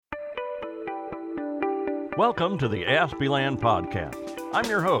Welcome to the Aspieland Podcast. I'm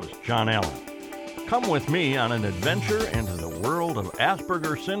your host, John Allen. Come with me on an adventure into the world of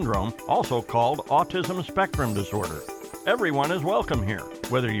Asperger's syndrome, also called autism spectrum disorder. Everyone is welcome here,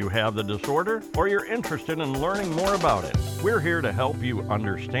 whether you have the disorder or you're interested in learning more about it. We're here to help you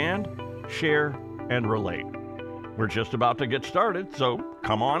understand, share, and relate. We're just about to get started, so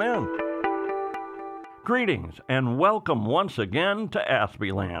come on in. Greetings and welcome once again to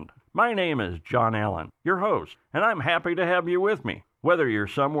Aspieland. My name is John Allen, your host, and I'm happy to have you with me. Whether you're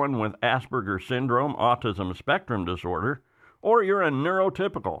someone with Asperger's syndrome, autism spectrum disorder, or you're a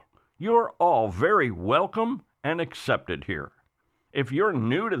neurotypical, you're all very welcome and accepted here. If you're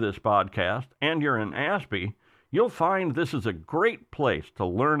new to this podcast and you're an Aspie, you'll find this is a great place to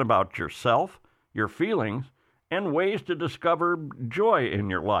learn about yourself, your feelings, and ways to discover joy in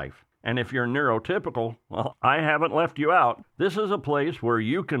your life. And if you're neurotypical, well, I haven't left you out. This is a place where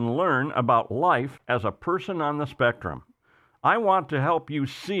you can learn about life as a person on the spectrum. I want to help you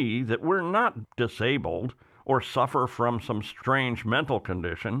see that we're not disabled or suffer from some strange mental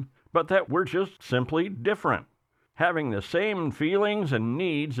condition, but that we're just simply different, having the same feelings and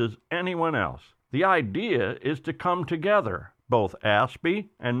needs as anyone else. The idea is to come together, both Aspie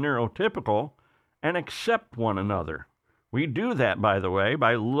and neurotypical, and accept one another. We do that, by the way,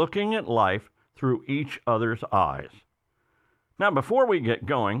 by looking at life through each other's eyes. Now, before we get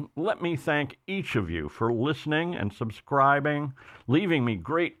going, let me thank each of you for listening and subscribing, leaving me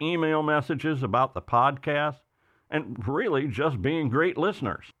great email messages about the podcast, and really just being great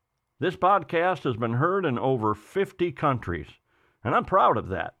listeners. This podcast has been heard in over 50 countries, and I'm proud of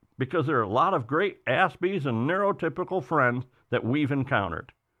that because there are a lot of great Aspies and neurotypical friends that we've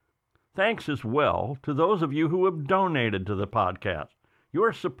encountered. Thanks as well to those of you who have donated to the podcast.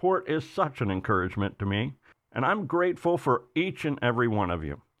 Your support is such an encouragement to me, and I'm grateful for each and every one of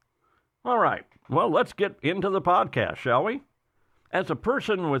you. All right, well, let's get into the podcast, shall we? As a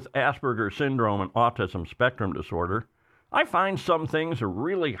person with Asperger's syndrome and autism spectrum disorder, I find some things are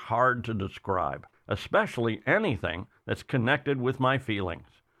really hard to describe, especially anything that's connected with my feelings.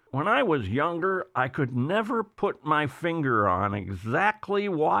 When I was younger, I could never put my finger on exactly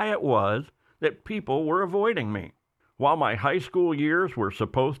why it was that people were avoiding me. While my high school years were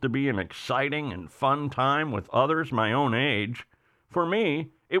supposed to be an exciting and fun time with others my own age, for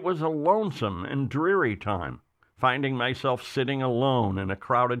me, it was a lonesome and dreary time, finding myself sitting alone in a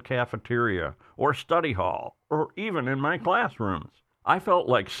crowded cafeteria or study hall, or even in my classrooms. I felt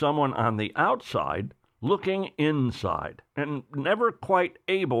like someone on the outside looking inside, and never quite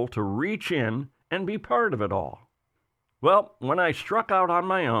able to reach in and be part of it all. Well, when I struck out on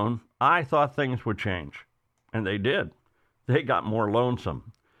my own, I thought things would change. And they did. They got more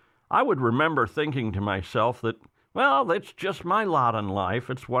lonesome. I would remember thinking to myself that, well, that's just my lot in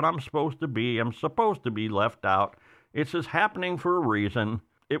life. It's what I'm supposed to be. I'm supposed to be left out. It's just happening for a reason.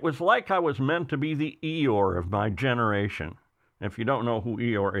 It was like I was meant to be the Eeyore of my generation. If you don't know who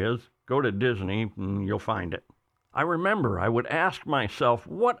Eeyore is, go to Disney and you'll find it. I remember I would ask myself,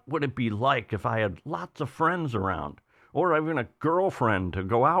 what would it be like if I had lots of friends around, or even a girlfriend to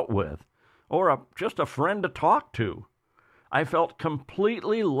go out with, or just a friend to talk to? I felt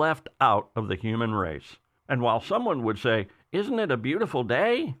completely left out of the human race. And while someone would say, "Isn't it a beautiful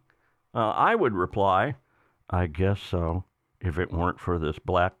day?" I would reply, "I guess so, if it weren't for this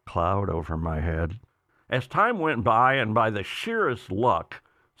black cloud over my head." As time went by, and by the sheerest luck,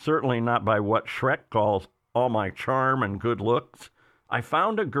 certainly not by what Shrek calls all my charm and good looks, I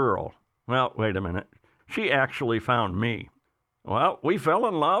found a girl. Well, wait a minute. She actually found me. Well, we fell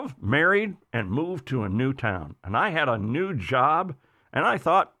in love, married, and moved to a new town. And I had a new job, and I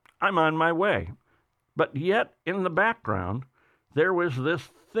thought, I'm on my way. But yet, in the background, there was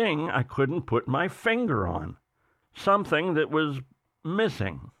this thing I couldn't put my finger on. Something that was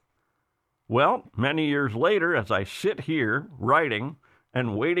missing. Well, many years later, as I sit here writing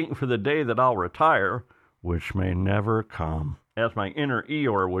and waiting for the day that I'll retire, which may never come, as my inner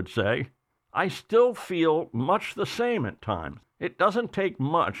Eeyore would say, I still feel much the same at times. It doesn't take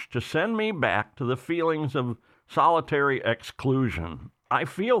much to send me back to the feelings of solitary exclusion. I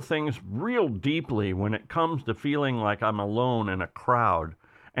feel things real deeply when it comes to feeling like I'm alone in a crowd,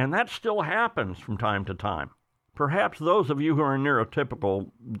 and that still happens from time to time. Perhaps those of you who are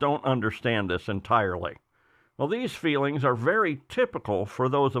neurotypical don't understand this entirely. Well, these feelings are very typical for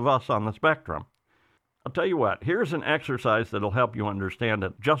those of us on the spectrum. I'll tell you what, here's an exercise that'll help you understand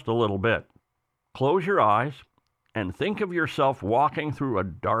it just a little bit. Close your eyes and think of yourself walking through a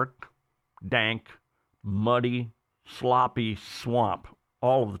dark, dank, muddy, sloppy swamp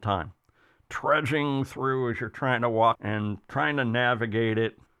all of the time, trudging through as you're trying to walk and trying to navigate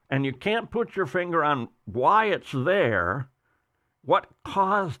it. and you can't put your finger on why it's there, what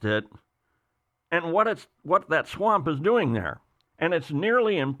caused it, and what that swamp is doing there. And it's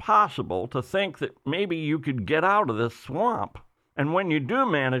nearly impossible to think that maybe you could get out of this swamp. And when you do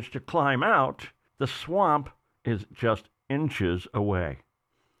manage to climb out, the swamp is just inches away,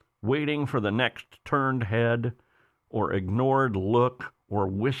 waiting for the next turned head or ignored look or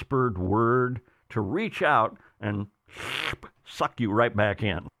whispered word to reach out and suck you right back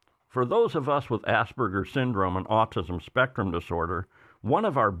in. For those of us with Asperger's syndrome and autism spectrum disorder, one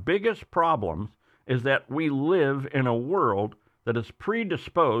of our biggest problems is that we live in a world that is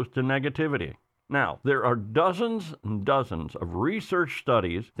predisposed to negativity. Now, there are dozens and dozens of research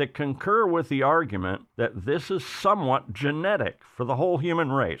studies that concur with the argument that this is somewhat genetic for the whole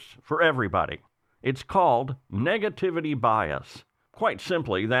human race, for everybody. It's called negativity bias. Quite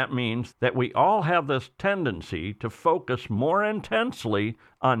simply, that means that we all have this tendency to focus more intensely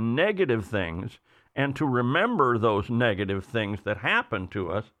on negative things and to remember those negative things that happen to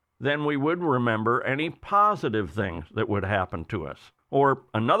us than we would remember any positive things that would happen to us. Or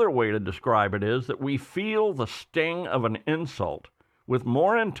another way to describe it is that we feel the sting of an insult with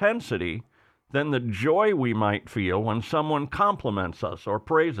more intensity than the joy we might feel when someone compliments us or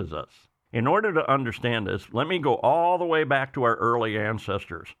praises us. In order to understand this, let me go all the way back to our early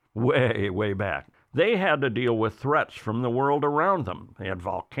ancestors, way, way back. They had to deal with threats from the world around them. They had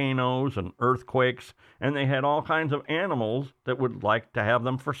volcanoes and earthquakes, and they had all kinds of animals that would like to have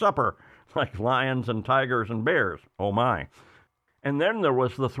them for supper, like lions and tigers and bears. Oh my. And then there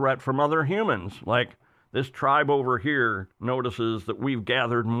was the threat from other humans, like this tribe over here notices that we've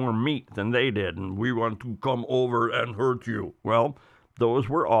gathered more meat than they did, and we want to come over and hurt you. Well, those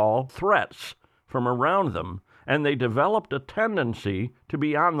were all threats from around them, and they developed a tendency to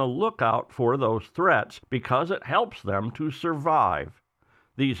be on the lookout for those threats because it helps them to survive.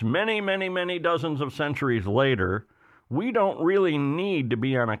 These many, many, many dozens of centuries later, we don't really need to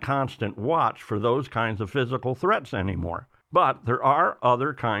be on a constant watch for those kinds of physical threats anymore. But there are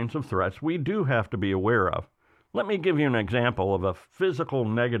other kinds of threats we do have to be aware of. Let me give you an example of a physical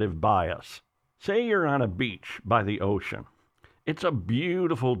negative bias. Say you're on a beach by the ocean. It's a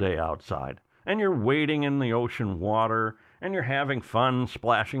beautiful day outside, and you're wading in the ocean water, and you're having fun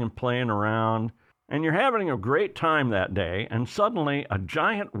splashing and playing around, and you're having a great time that day, and suddenly a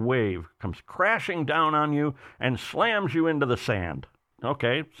giant wave comes crashing down on you and slams you into the sand.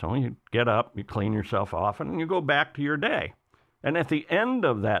 Okay, so you get up, you clean yourself off, and you go back to your day. And at the end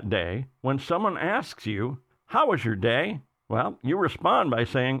of that day, when someone asks you, "How was your day?" Well, you respond by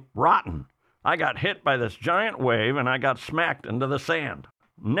saying, "Rotten. I got hit by this giant wave and I got smacked into the sand."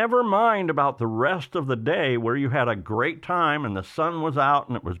 Never mind about the rest of the day where you had a great time and the sun was out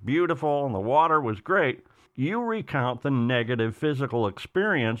and it was beautiful and the water was great. You recount the negative physical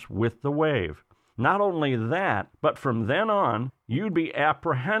experience with the wave. Not only that, but from then on, you'd be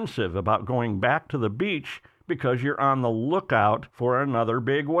apprehensive about going back to the beach because you're on the lookout for another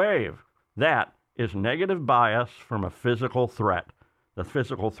big wave. That is negative bias from a physical threat. The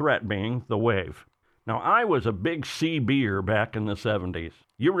physical threat being the wave. Now, I was a big CBer back in the 70s.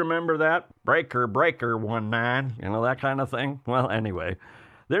 You remember that? Breaker, breaker, 1-9, that kind of thing? Well, anyway,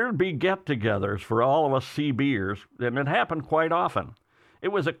 there'd be get-togethers for all of us CBers, and it happened quite often.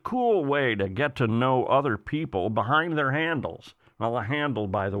 It was a cool way to get to know other people behind their handles. Well, a handle,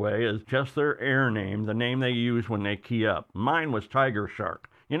 by the way, is just their air name, the name they use when they key up. Mine was Tiger Shark.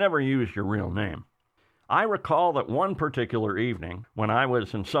 You never used your real name. I recall that one particular evening, when I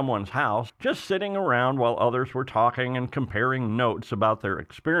was in someone's house, just sitting around while others were talking and comparing notes about their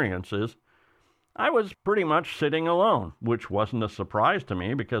experiences, I was pretty much sitting alone, which wasn't a surprise to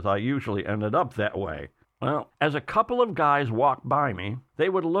me because I usually ended up that way. Well, as a couple of guys walked by me, they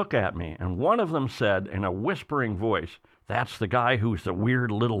would look at me, and one of them said in a whispering voice, "That's the guy who's the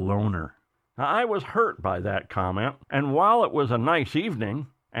weird little loner." Now, I was hurt by that comment, and while it was a nice evening,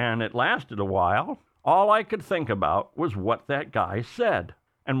 and it lasted a while, all I could think about was what that guy said.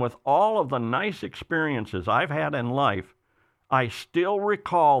 And with all of the nice experiences I've had in life, I still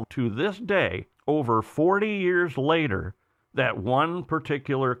recall to this day, over 40 years later, that one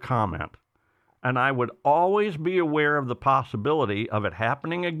particular comment. And I would always be aware of the possibility of it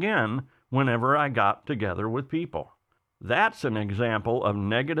happening again whenever I got together with people. That's an example of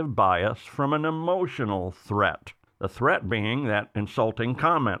negative bias from an emotional threat, the threat being that insulting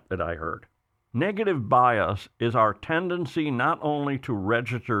comment that I heard. Negative bias is our tendency not only to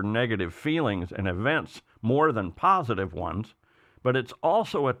register negative feelings and events more than positive ones, but it's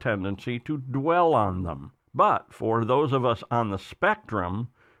also a tendency to dwell on them. But for those of us on the spectrum,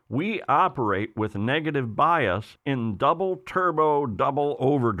 We operate with negative bias in double turbo, double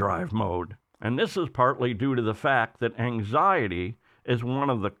overdrive mode. And this is partly due to the fact that anxiety is one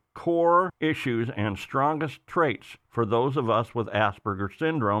of the core issues and strongest traits for those of us with Asperger's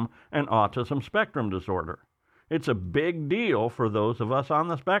syndrome and autism spectrum disorder. It's a big deal for those of us on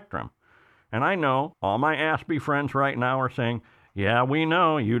the spectrum. And I know all my Aspie friends right now are saying, yeah, we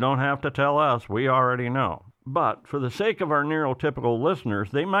know, you don't have to tell us, we already know. But for the sake of our neurotypical listeners,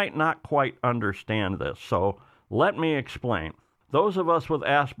 they might not quite understand this, so let me explain. Those of us with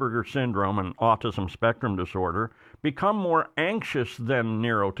Asperger's syndrome and autism spectrum disorder become more anxious than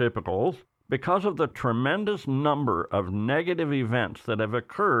neurotypicals because of the tremendous number of negative events that have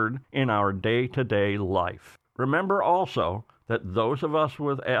occurred in our day-to-day life. Remember also that those of us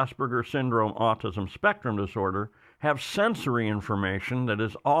with Asperger's syndrome autism spectrum disorder have sensory information that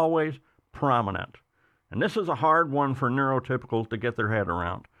is always prominent. And this is a hard one for neurotypicals to get their head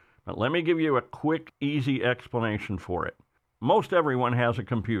around. But let me give you a quick, easy explanation for it. Most everyone has a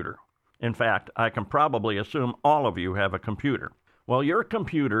computer. In fact, I can probably assume all of you have a computer. Well, your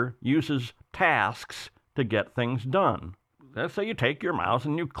computer uses tasks to get things done. Let's say you take your mouse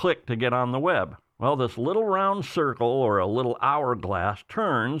and you click to get on the web. Well, this little round circle or a little hourglass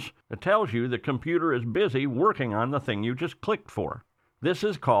turns. It tells you the computer is busy working on the thing you just clicked for. This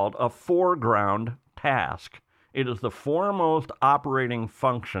is called a foreground task. It is the foremost operating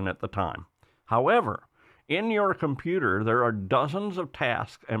function at the time. However, in your computer, there are dozens of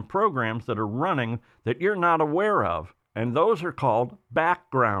tasks and programs that are running that you're not aware of, and those are called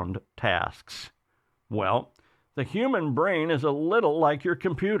background tasks. Well, the human brain is a little like your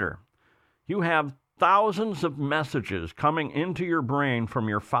computer. You have thousands of messages coming into your brain from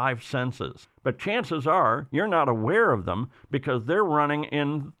your five senses, but chances are you're not aware of them because they're running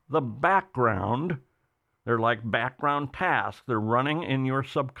in the background. They're like background tasks. They're running in your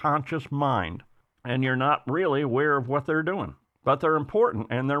subconscious mind, and you're not really aware of what they're doing, but they're important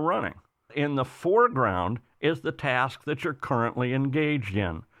and they're running. In the foreground is the task that you're currently engaged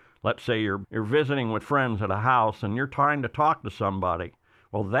in. Let's say you're visiting with friends at a house and you're trying to talk to somebody.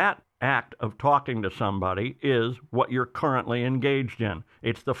 Well, that act of talking to somebody is what you're currently engaged in.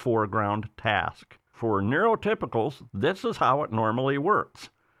 It's the foreground task. For neurotypicals, this is how it normally works.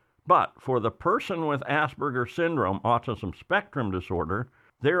 But for the person with Asperger's syndrome, autism spectrum disorder,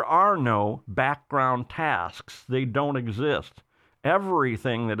 there are no background tasks. They don't exist.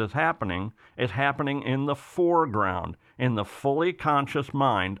 Everything that is happening in the foreground, in the fully conscious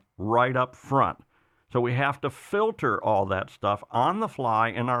mind, right up front. So we have to filter all that stuff on the fly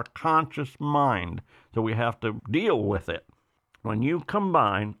in our conscious mind. So we have to deal with it. When you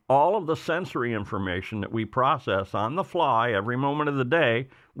combine all of the sensory information that we process on the fly every moment of the day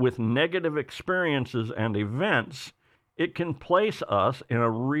with negative experiences and events, it can place us in a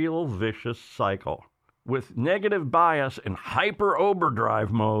real vicious cycle. With negative bias in hyper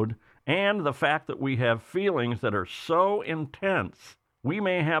overdrive mode and the fact that we have feelings that are so intense, we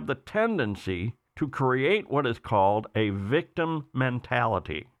may have the tendency to create what is called a victim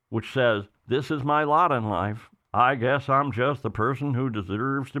mentality, which says, this is my lot in life. I guess I'm just the person who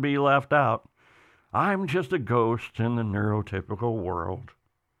deserves to be left out. I'm just a ghost in the neurotypical world.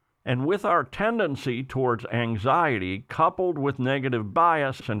 And with our tendency towards anxiety coupled with negative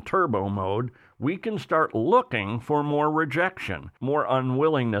bias and turbo mode, we can start looking for more rejection, more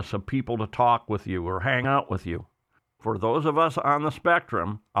unwillingness of people to talk with you or hang out with you. For those of us on the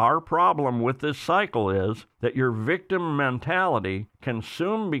spectrum, our problem with this cycle is that your victim mentality can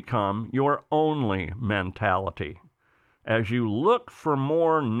soon become your only mentality. As you look for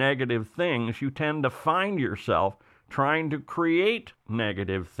more negative things, you tend to find yourself trying to create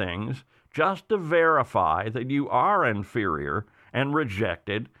negative things just to verify that you are inferior and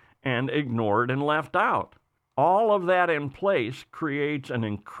rejected and ignored and left out. All of that in place creates an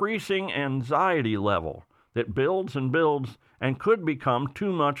increasing anxiety level that builds and builds and could become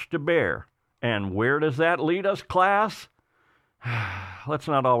too much to bear. And where does that lead us, class? Let's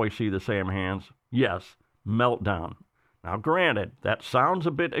not always see the same hands. Yes, meltdown. Now granted, that sounds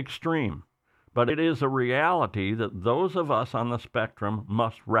a bit extreme, but it is a reality that those of us on the spectrum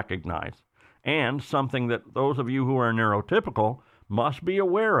must recognize, and something that those of you who are neurotypical must be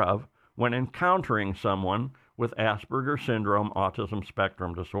aware of when encountering someone with Asperger's syndrome autism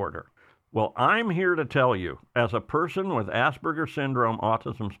spectrum disorder. Well, I'm here to tell you, as a person with Asperger's syndrome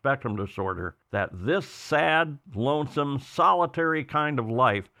autism spectrum disorder, that this sad, lonesome, solitary kind of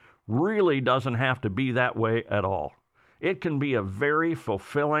life really doesn't have to be that way at all. It can be a very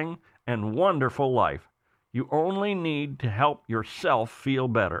fulfilling and wonderful life. You only need to help yourself feel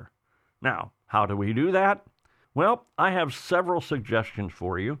better. Now, how do we do that? Well, I have several suggestions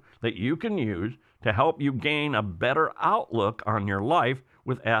for you that you can use to help you gain a better outlook on your life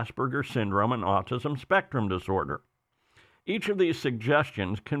with Asperger's syndrome and autism spectrum disorder. Each of these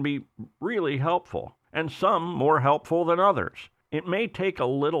suggestions can be really helpful, and some more helpful than others. It may take a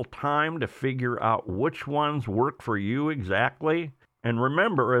little time to figure out which ones work for you exactly, and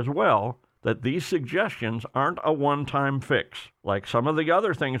remember as well that these suggestions aren't a one-time fix. Like some of the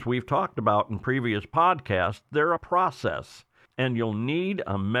other things we've talked about in previous podcasts, they're a process, and you'll need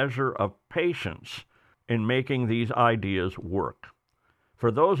a measure of patience in making these ideas work.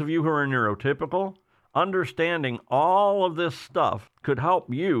 For those of you who are neurotypical, understanding all of this stuff could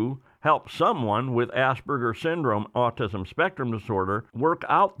help you help someone with Asperger's syndrome, autism spectrum disorder, work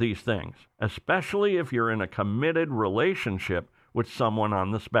out these things, especially if you're in a committed relationship with someone on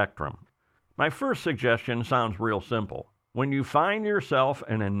the spectrum. My first suggestion sounds real simple. When you find yourself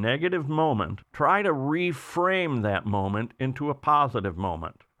in a negative moment, try to reframe that moment into a positive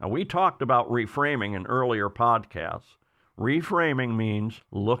moment. Now, we talked about reframing in earlier podcasts. Reframing means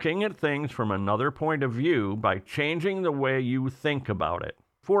looking at things from another point of view by changing the way you think about it.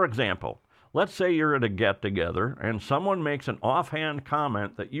 For example, let's say you're at a get-together and someone makes an offhand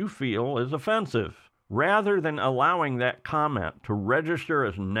comment that you feel is offensive. Rather than allowing that comment to register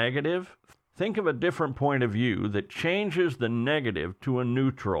as negative, think of a different point of view that changes the negative to a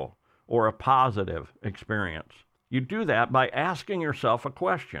neutral or a positive experience. You do that by asking yourself a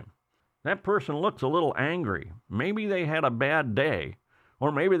question. That person looks a little angry. Maybe they had a bad day,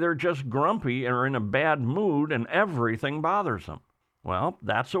 or maybe they're just grumpy or in a bad mood and everything bothers them. Well,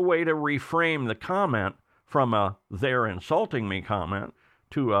 that's a way to reframe the comment from a "they're insulting me" comment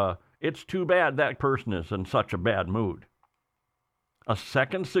to a "it's too bad that person is in such a bad mood." A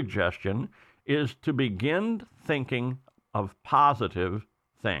second suggestion is to begin thinking of positive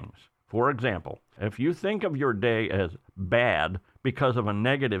things. For example, if you think of your day as bad because of a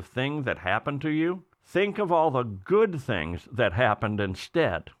negative thing that happened to you, think of all the good things that happened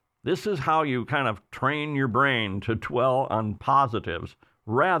instead. This is how you kind of train your brain to dwell on positives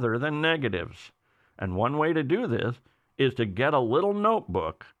rather than negatives. And one way to do this is to get a little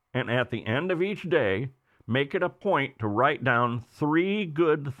notebook and at the end of each day, make it a point to write down 3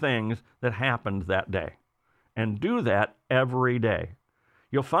 good things that happened that day. And do that every day.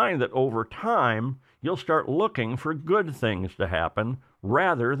 You'll find that over time, you'll start looking for good things to happen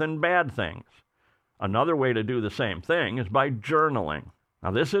rather than bad things. Another way to do the same thing is by journaling.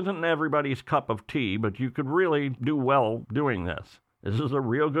 Now, this isn't everybody's cup of tea, but you could really do well doing this. This is a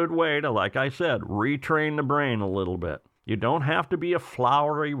real good way to, like I said, retrain the brain a little bit. You don't have to be a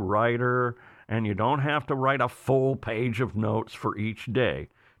flowery writer, and you don't have to write a full page of notes for each day.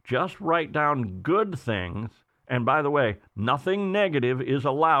 Just write down good things, and by the way, nothing negative is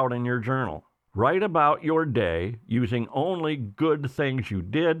allowed in your journal. Write about your day using only good things you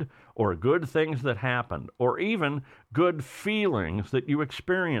did, or good things that happened, or even good feelings that you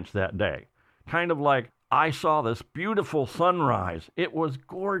experienced that day. Kind of like, I saw this beautiful sunrise. It was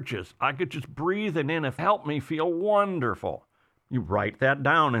gorgeous. I could just breathe it in. It helped me feel wonderful. You write that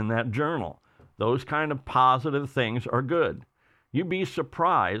down in that journal. Those kind of positive things are good. You'd be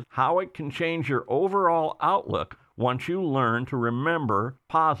surprised how it can change your overall outlook once you learn to remember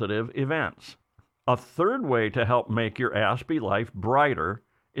positive events. A third way to help make your Aspie life brighter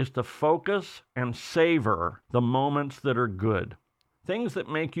is to focus and savor the moments that are good. Things that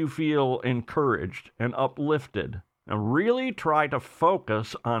make you feel encouraged and uplifted. And really try to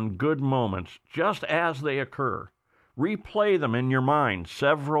focus on good moments just as they occur. Replay them in your mind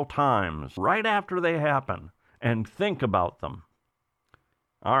several times right after they happen and think about them.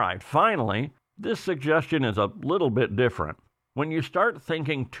 All right, finally, this suggestion is a little bit different. When you start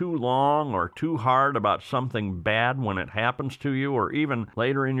thinking too long or too hard about something bad when it happens to you, or even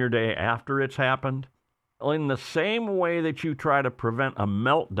later in your day after it's happened, in the same way that you try to prevent a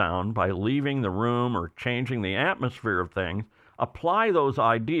meltdown by leaving the room or changing the atmosphere of things, apply those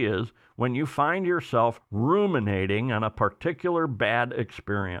ideas when you find yourself ruminating on a particular bad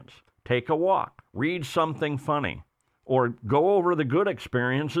experience. Take a walk, read something funny, or go over the good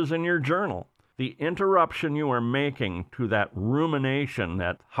experiences in your journal. The interruption you are making to that rumination,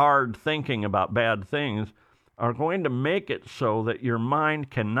 that hard thinking about bad things, are going to make it so that your mind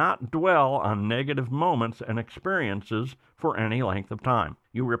cannot dwell on negative moments and experiences for any length of time.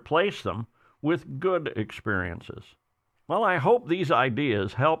 You replace them with good experiences. Well, I hope these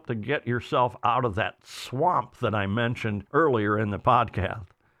ideas help to get yourself out of that swamp that I mentioned earlier in the podcast.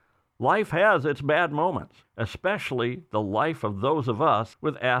 Life has its bad moments, especially the life of those of us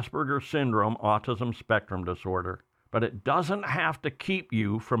with Asperger's syndrome, autism spectrum disorder. but it doesn't have to keep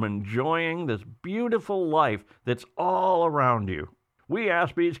you from enjoying this beautiful life that's all around you. We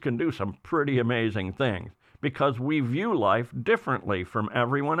Aspies can do some pretty amazing things because we view life differently from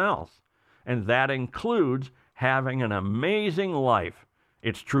everyone else, and that includes having an amazing life.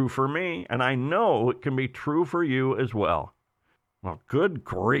 It's true for me, and I know it can be true for you as well. Well, good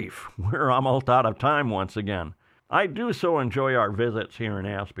grief, we're almost out of time once again. I do so enjoy our visits here in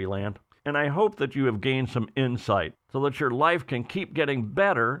Aspieland, and I hope that you have gained some insight so that your life can keep getting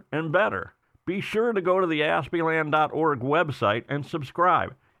better and better. Be sure to go to the Aspieland.org website and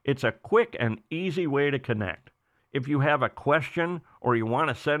subscribe. It's a quick and easy way to connect. If you have a question or you want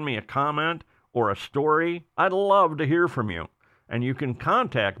to send me a comment or a story, I'd love to hear from you. And you can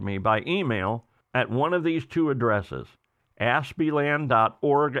contact me by email at one of these two addresses,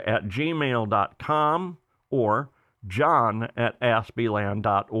 aspieland.org@gmail.com or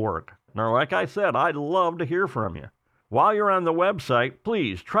john@aspieland.org. Now, like I said, I'd love to hear from you. While you're on the website,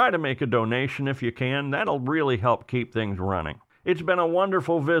 please try to make a donation if you can. That'll really help keep things running. It's been a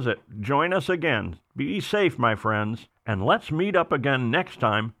wonderful visit. Join us again. Be safe, my friends, and let's meet up again next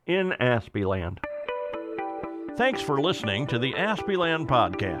time in Aspieland. Thanks for listening to the Aspieland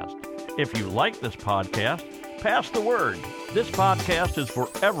Podcast. If you like this podcast, pass the word. This podcast is for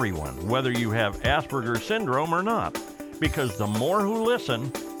everyone, whether you have Asperger's syndrome or not, because the more who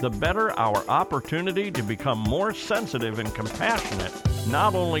listen, the better our opportunity to become more sensitive and compassionate,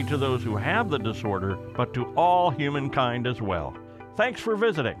 not only to those who have the disorder, but to all humankind as well. Thanks for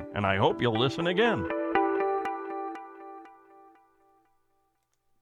visiting, and I hope you'll listen again.